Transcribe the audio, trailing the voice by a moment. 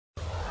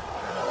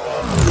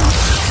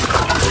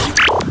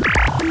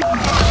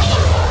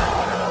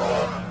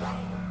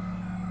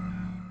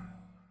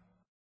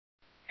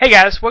Hey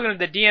guys, welcome to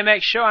the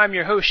DMX Show. I'm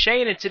your host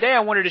Shane, and today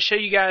I wanted to show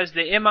you guys the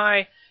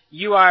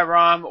MIUI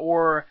ROM,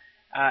 or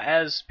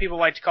as people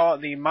like to call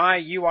it, the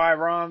MIUI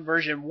ROM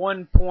version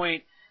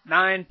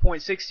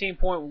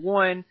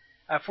 1.9.16.1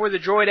 for the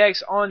Droid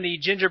X on the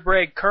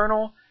Gingerbread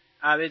kernel.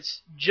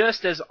 It's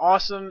just as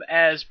awesome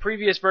as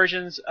previous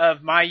versions of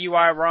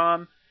MIUI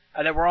ROM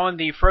that were on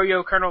the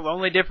Froyo kernel. The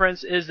only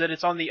difference is that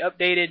it's on the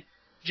updated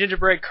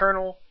Gingerbread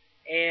kernel,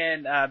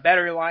 and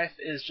battery life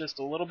is just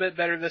a little bit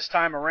better this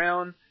time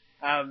around.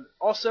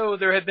 Also,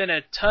 there have been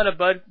a ton of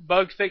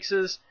bug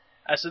fixes,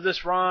 so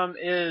this ROM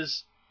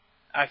is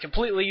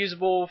completely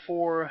usable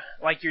for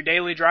like your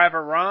daily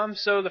driver ROM.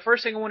 So the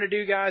first thing I want to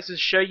do, guys, is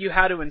show you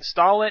how to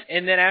install it,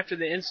 and then after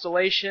the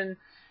installation,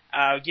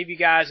 I'll give you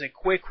guys a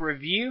quick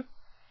review.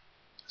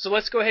 So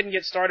let's go ahead and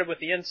get started with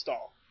the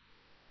install.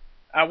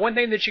 One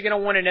thing that you're going to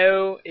want to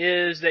know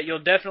is that you'll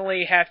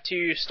definitely have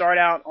to start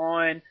out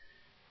on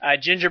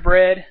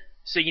Gingerbread.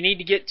 So you need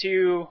to get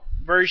to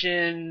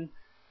version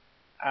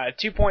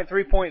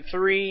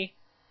 2.3.3,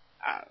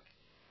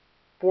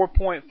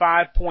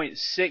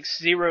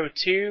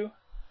 4.5.602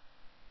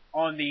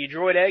 on the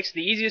Droid X.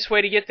 The easiest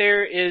way to get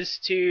there is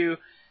to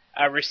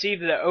receive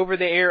the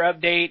over-the-air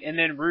update and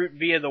then root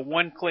via the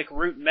one-click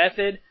root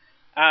method.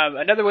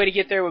 Another way to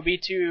get there would be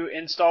to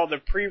install the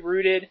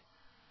pre-rooted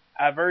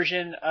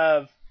version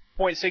of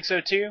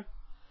 0.602.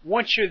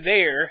 Once you're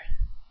there,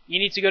 you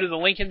need to go to the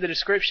link in the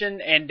description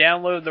and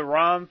download the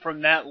ROM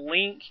from that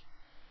link.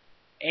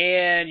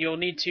 And you'll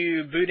need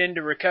to boot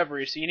into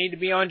recovery. So you need to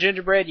be on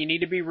Gingerbread, you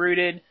need to be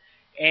rooted,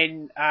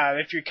 and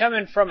if you're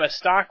coming from a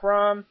stock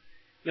ROM,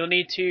 you'll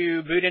need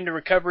to boot into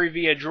recovery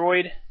via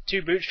Droid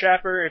 2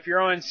 Bootstrapper. If you're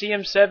on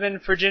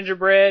CM7 for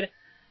Gingerbread,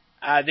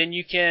 then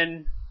you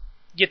can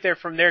get there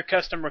from their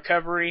custom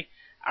recovery.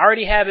 I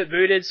already have it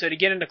booted, so to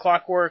get into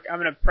Clockwork,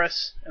 I'm going to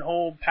press and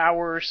hold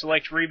power,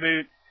 select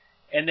reboot,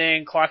 and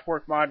then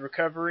Clockwork mod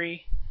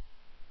recovery,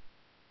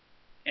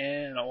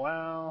 and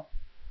allow.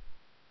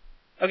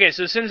 Okay,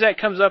 so as soon as that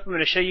comes up, I'm going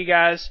to show you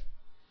guys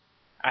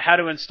how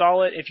to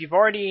install it. If you've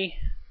already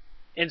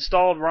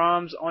installed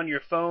ROMs on your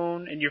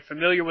phone and you're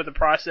familiar with the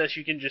process,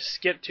 you can just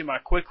skip to my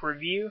quick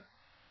review.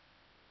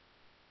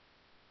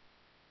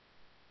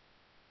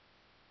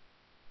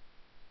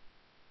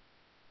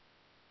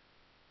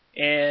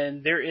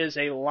 And there is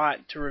a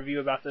lot to review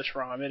about this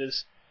ROM. It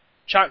is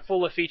chock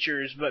full of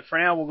features, but for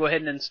now we'll go ahead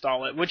and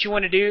install it. What you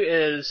want to do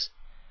is,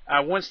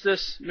 once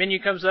this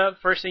menu comes up,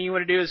 first thing you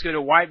want to do is go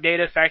to Wipe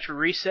Data Factory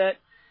Reset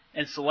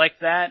and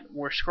select that.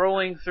 We're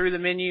scrolling through the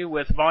menu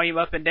with volume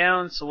up and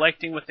down,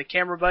 selecting with the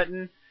camera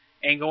button,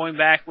 and going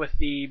back with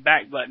the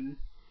back button.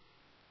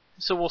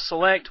 So we'll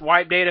select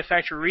Wipe Data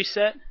Factory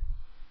Reset,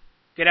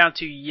 go down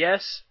to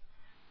Yes,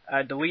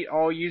 delete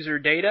all user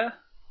data.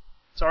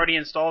 It's already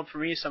installed for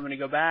me, so I'm going to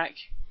go back.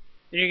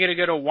 Then you're going to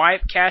go to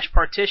Wipe Cache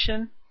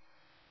Partition,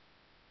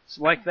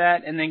 select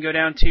that, and then go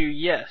down to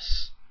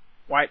Yes,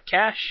 Wipe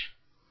Cache,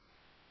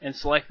 and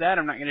select that.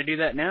 I'm not going to do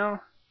that now. I'm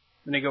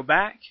going to go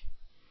back.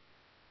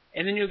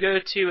 And then you'll go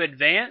to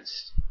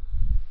Advanced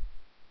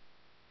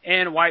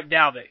and Wipe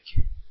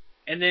Dalvik.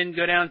 And then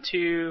go down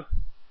to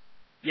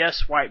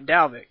Yes, Wipe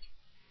Dalvik.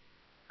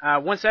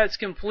 Once that's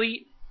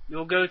complete,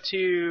 you'll go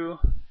to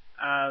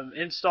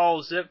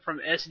Install Zip from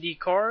SD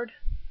card.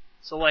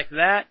 Select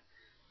that.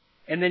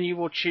 And then you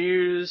will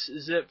choose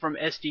Zip from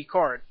SD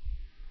card.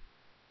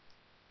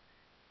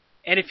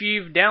 And if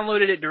you've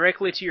downloaded it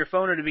directly to your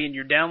phone, it'll be in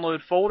your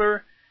download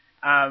folder.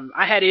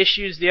 I had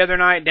issues the other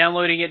night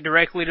downloading it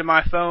directly to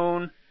my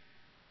phone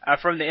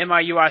from the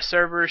MIUI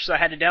server, so I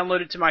had to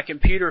download it to my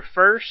computer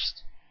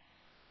first,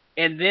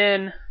 and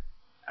then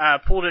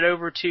pulled it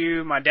over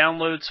to my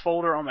downloads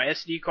folder on my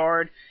SD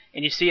card,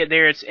 and you see it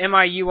there. It's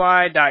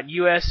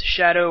MIUI.US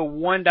Shadow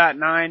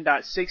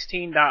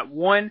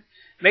 1.9.16.1.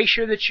 Make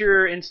sure that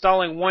you're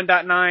installing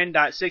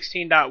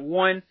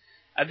 1.9.16.1.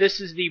 This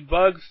is the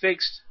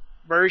bug-fixed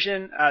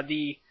version.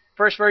 The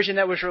first version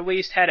that was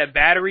released had a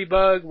battery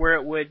bug where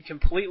it would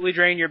completely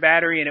drain your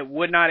battery and it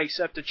would not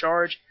accept a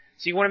charge.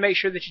 So you want to make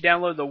sure that you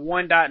download the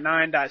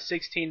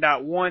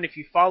 1.9.16.1. If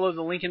you follow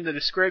the link in the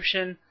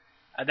description,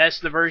 that's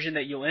the version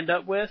that you'll end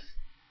up with.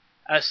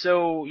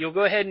 So you'll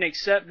go ahead and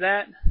accept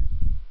that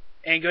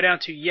and go down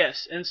to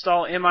Yes,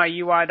 install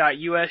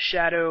MIUI.US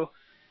Shadow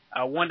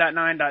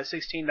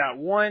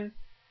 1.9.16.1.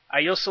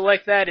 You'll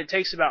select that. It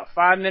takes about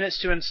 5 minutes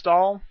to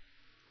install,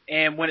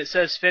 and when it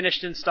says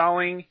finished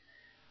installing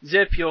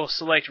Zip, you'll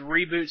select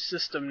Reboot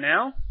System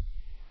Now.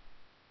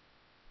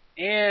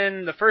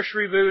 And the first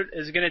reboot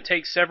is going to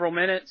take several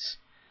minutes,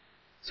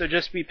 so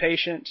just be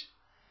patient.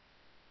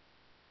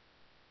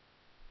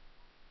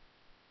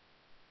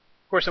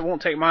 Of course, it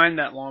won't take mine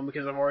that long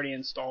because I've already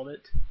installed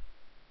it.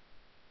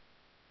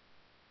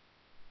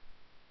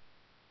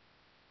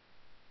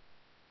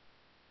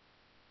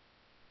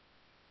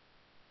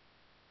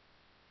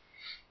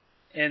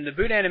 And the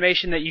boot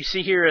animation that you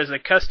see here is a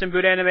custom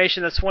boot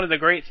animation. That's one of the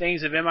great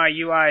things of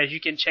MIUI, is you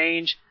can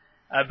change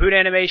boot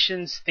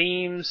animations,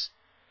 themes,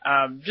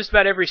 just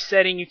about every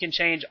setting you can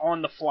change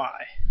on the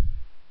fly.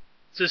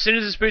 So as soon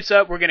as this boots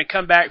up, we're going to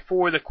come back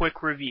for the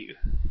quick review.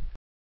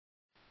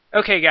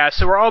 Okay guys,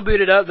 so we're all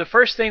booted up. The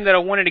first thing that I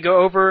wanted to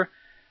go over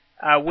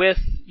with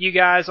you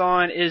guys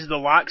on is the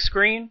lock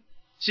screen.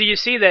 So you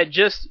see that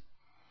just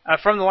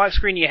from the lock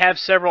screen you have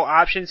several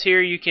options here.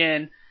 You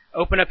can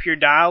open up your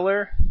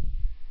dialer,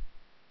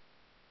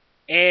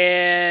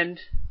 and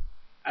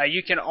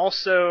you can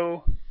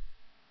also,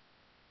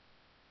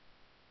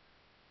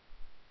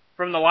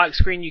 from the lock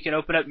screen, you can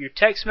open up your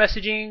text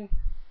messaging,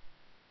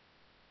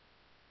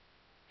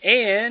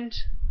 and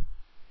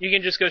you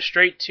can just go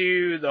straight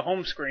to the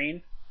home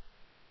screen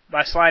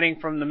by sliding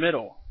from the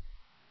middle.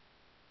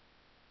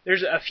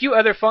 There's a few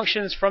other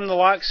functions from the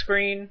lock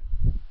screen,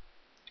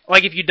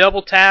 like if you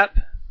double tap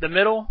the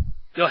middle,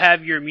 you'll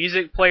have your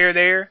music player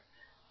there,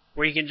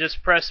 where you can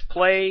just press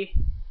play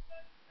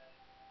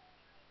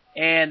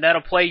and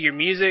that'll play your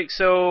music.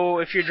 So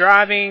if you're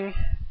driving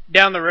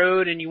down the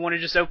road and you want to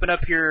just open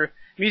up your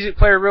music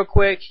player real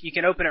quick, you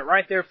can open it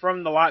right there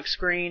from the lock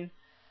screen,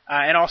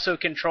 and also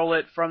control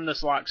it from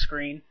this lock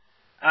screen.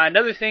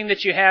 Another thing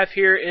that you have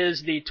here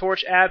is the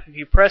Torch app. If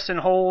you press and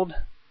hold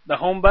the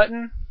home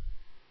button,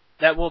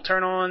 that will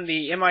turn on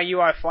the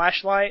MIUI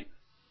flashlight,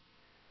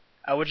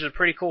 which is a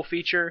pretty cool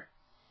feature.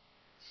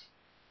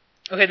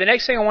 Okay, the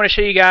next thing I want to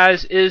show you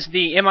guys is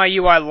the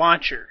MIUI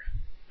Launcher.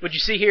 What you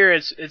see here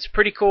is it's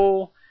pretty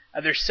cool.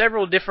 There's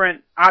several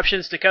different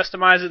options to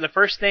customize it. The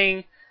first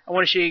thing I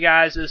want to show you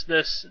guys is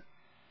this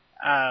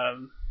app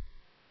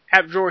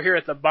drawer here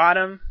at the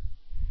bottom.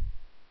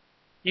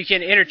 You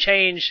can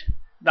interchange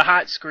the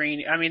hot screen,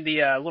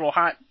 the little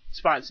hot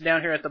spots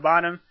down here at the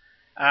bottom.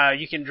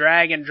 You can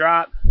drag and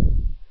drop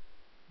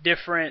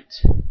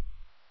different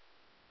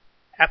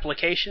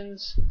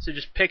applications. So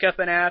just pick up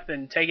an app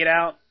and take it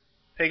out,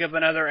 pick up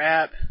another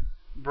app,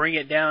 bring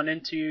it down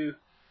into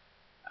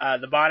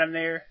the bottom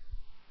there.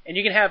 And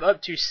you can have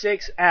up to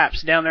 6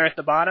 apps down there at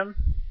the bottom,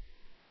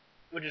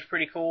 which is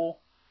pretty cool.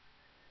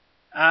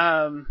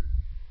 Let's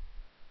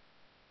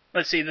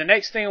see, the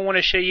next thing I want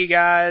to show you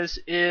guys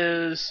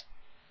is,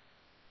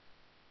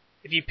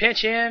 if you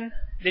pinch in,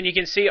 then you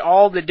can see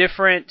all the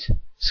different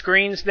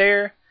screens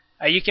there.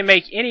 You can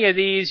make any of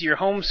these your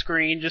home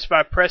screen just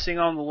by pressing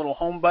on the little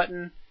home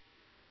button,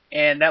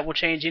 and that will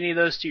change any of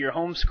those to your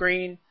home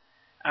screen.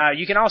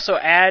 You can also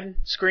add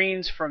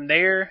screens from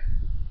there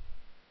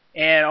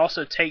and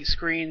also take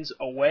screens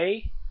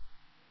away.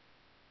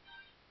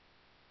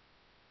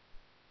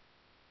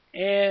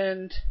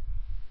 And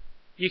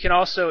you can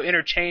also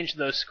interchange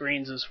those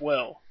screens as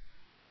well.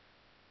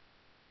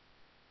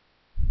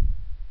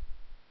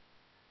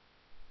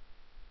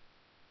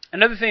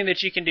 Another thing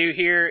that you can do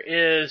here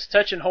is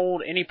touch and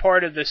hold any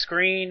part of the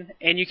screen,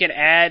 and you can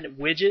add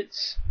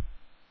widgets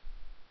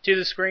to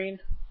the screen.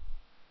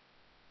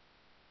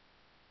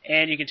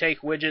 And you can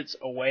take widgets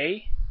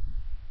away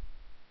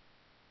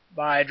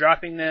by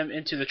dropping them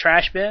into the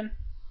trash bin.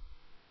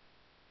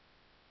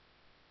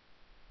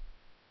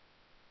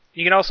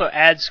 You can also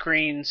add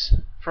screens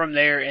from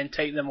there and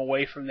take them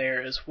away from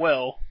there as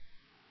well.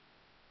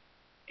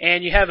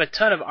 And you have a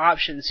ton of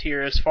options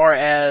here as far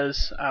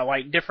as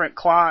like different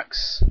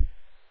clocks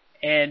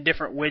and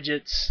different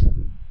widgets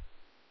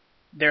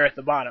there at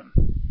the bottom.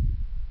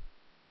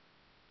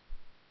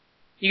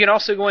 You can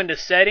also go into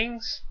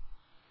settings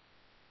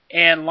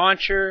and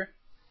launcher,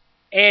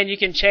 and you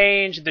can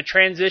change the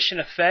transition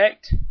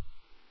effect.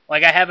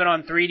 Like I have it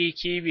on 3D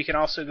cube. You can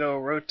also go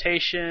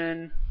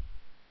rotation,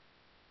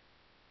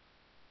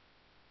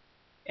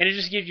 and it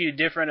just gives you a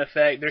different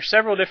effect. There's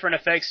several different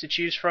effects to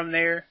choose from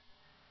there.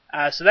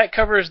 So that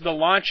covers the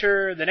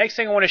launcher. The next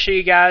thing I want to show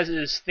you guys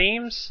is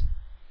themes.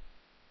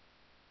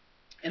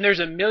 And there's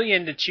a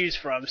million to choose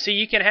from. See,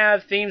 you can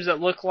have themes that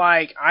look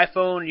like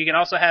iPhone. You can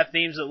also have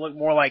themes that look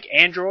more like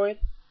Android.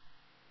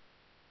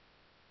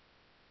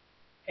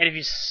 And if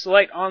you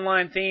select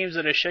online themes,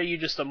 it'll show you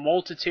just a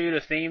multitude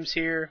of themes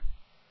here.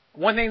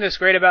 One thing that's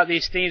great about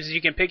these themes is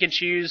you can pick and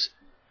choose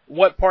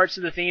what parts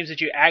of the themes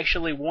that you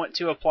actually want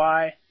to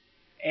apply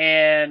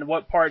and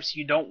what parts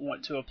you don't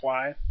want to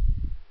apply.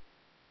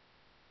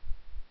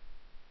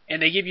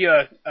 And they give you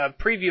a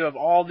preview of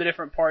all the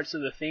different parts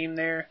of the theme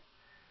there.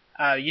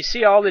 You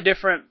see all the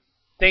different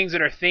things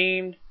that are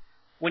themed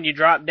when you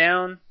drop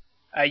down.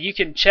 You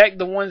can check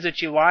the ones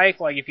that you like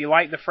if you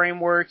like the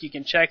framework, you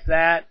can check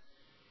that,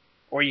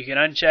 or you can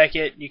uncheck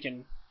it. You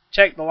can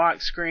check the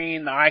lock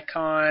screen, the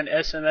icon,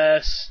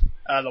 SMS,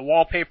 the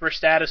wallpaper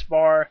status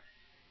bar,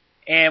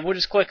 and we'll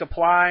just click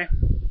apply,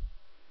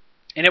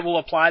 and it will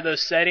apply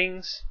those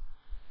settings.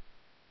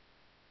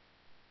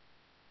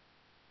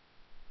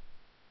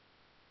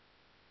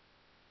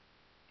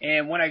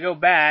 And when I go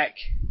back,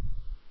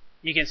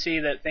 you can see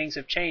that things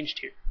have changed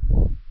here.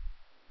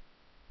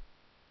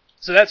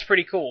 So that's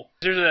pretty cool.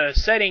 There's a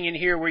setting in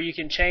here where you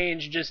can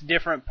change just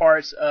different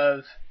parts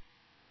of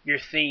your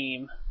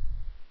theme.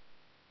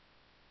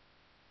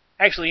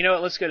 Actually, you know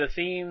what? Let's go to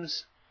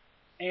themes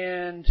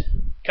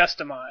and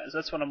customize.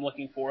 That's what I'm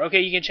looking for. Okay,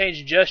 you can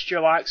change just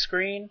your lock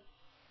screen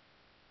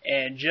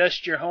and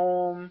just your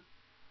home,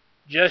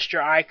 just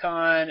your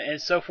icon, and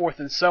so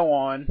forth and so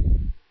on.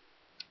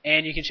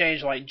 And you can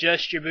change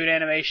just your boot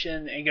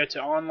animation and go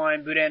to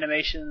online boot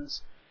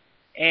animations.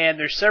 and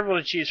there's several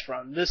to choose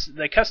from.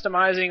 The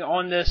customizing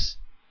on this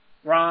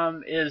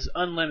ROM is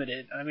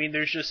unlimited. I mean,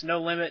 there's just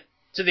no limit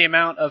to the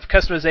amount of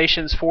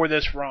customizations for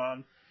this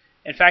ROM.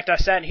 In fact, I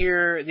sat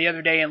here the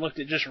other day and looked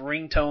at just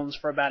ringtones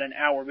for about an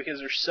hour because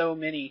there's so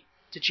many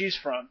to choose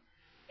from.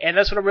 And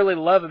that's what I really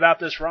love about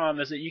this ROM,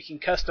 is that you can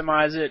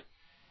customize it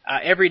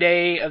every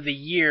day of the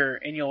year,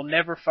 and you'll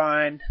never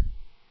find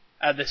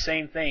the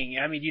same thing.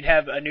 I mean, you'd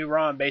have a new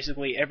ROM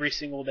basically every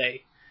single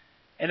day.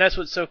 And that's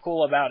what's so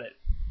cool about it.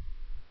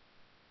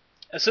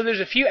 So there's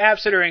a few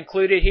apps that are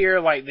included here,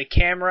 like the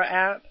camera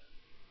app.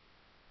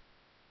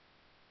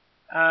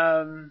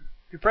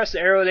 If you press the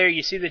arrow there,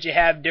 you see that you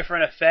have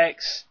different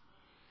effects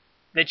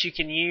that you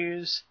can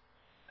use.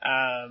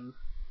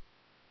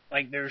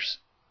 Like there's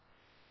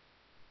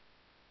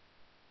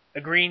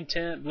a green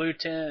tint, blue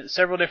tint,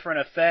 several different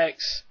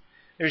effects.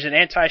 There's an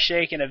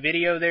anti-shake and a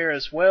video there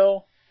as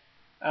well.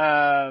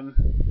 Also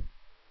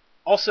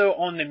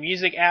on the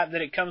music app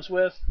that it comes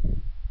with,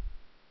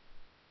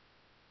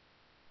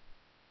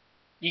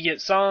 you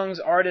get songs,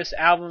 artists,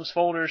 albums,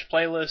 folders,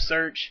 playlists,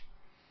 search,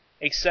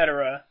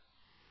 etc.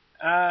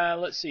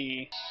 Let's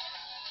see.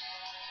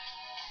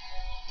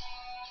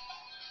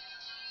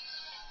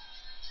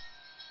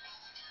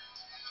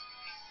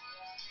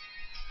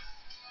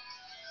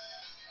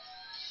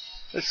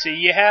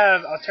 You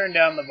have, I'll turn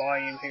down the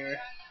volume here.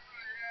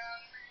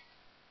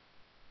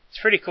 It's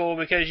pretty cool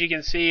because you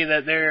can see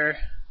that there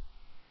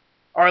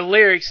are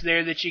lyrics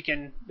there that you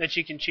can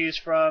choose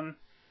from.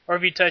 Or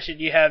if you touch it,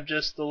 you have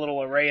just the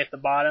little array at the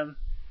bottom.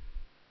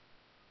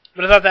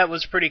 But I thought that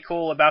was pretty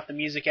cool about the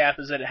music app,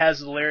 is that it has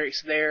the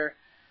lyrics there.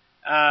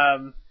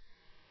 The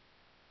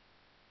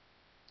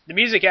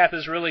music app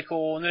is really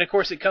cool. And then, of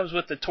course, it comes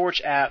with the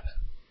Torch app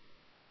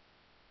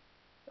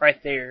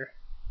right there,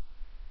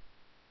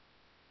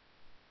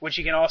 which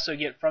you can also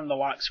get from the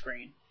lock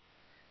screen.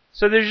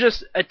 So there's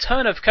just a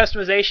ton of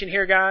customization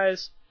here,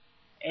 guys.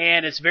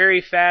 And it's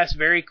very fast,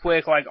 very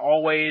quick, like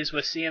always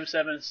with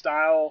CM7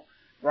 style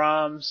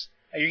ROMs.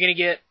 You're going to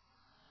get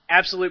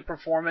absolute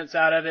performance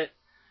out of it.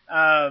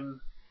 And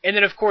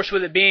then, of course,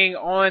 with it being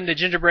on the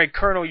Gingerbread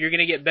kernel, you're going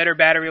to get better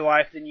battery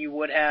life than you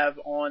would have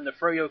on the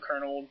Froyo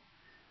kernel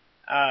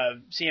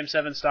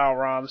CM7 style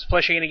ROMs.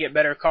 Plus, you're going to get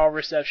better call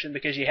reception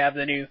because you have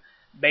the new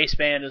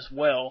baseband as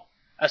well.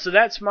 So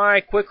that's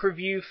my quick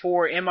review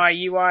for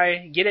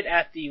MIUI. Get it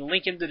at the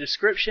link in the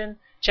description.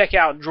 Check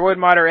out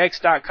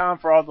droidmodderx.com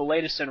for all the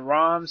latest in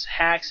ROMs,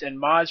 hacks, and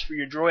mods for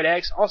your Droid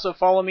X. Also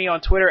follow me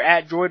on Twitter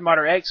at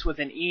droidmodderx with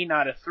an E,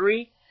 not a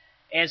 3.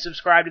 And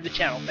subscribe to the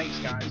channel. Thanks,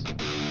 guys.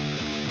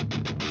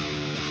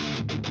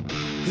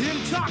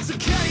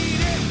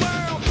 Intoxicated.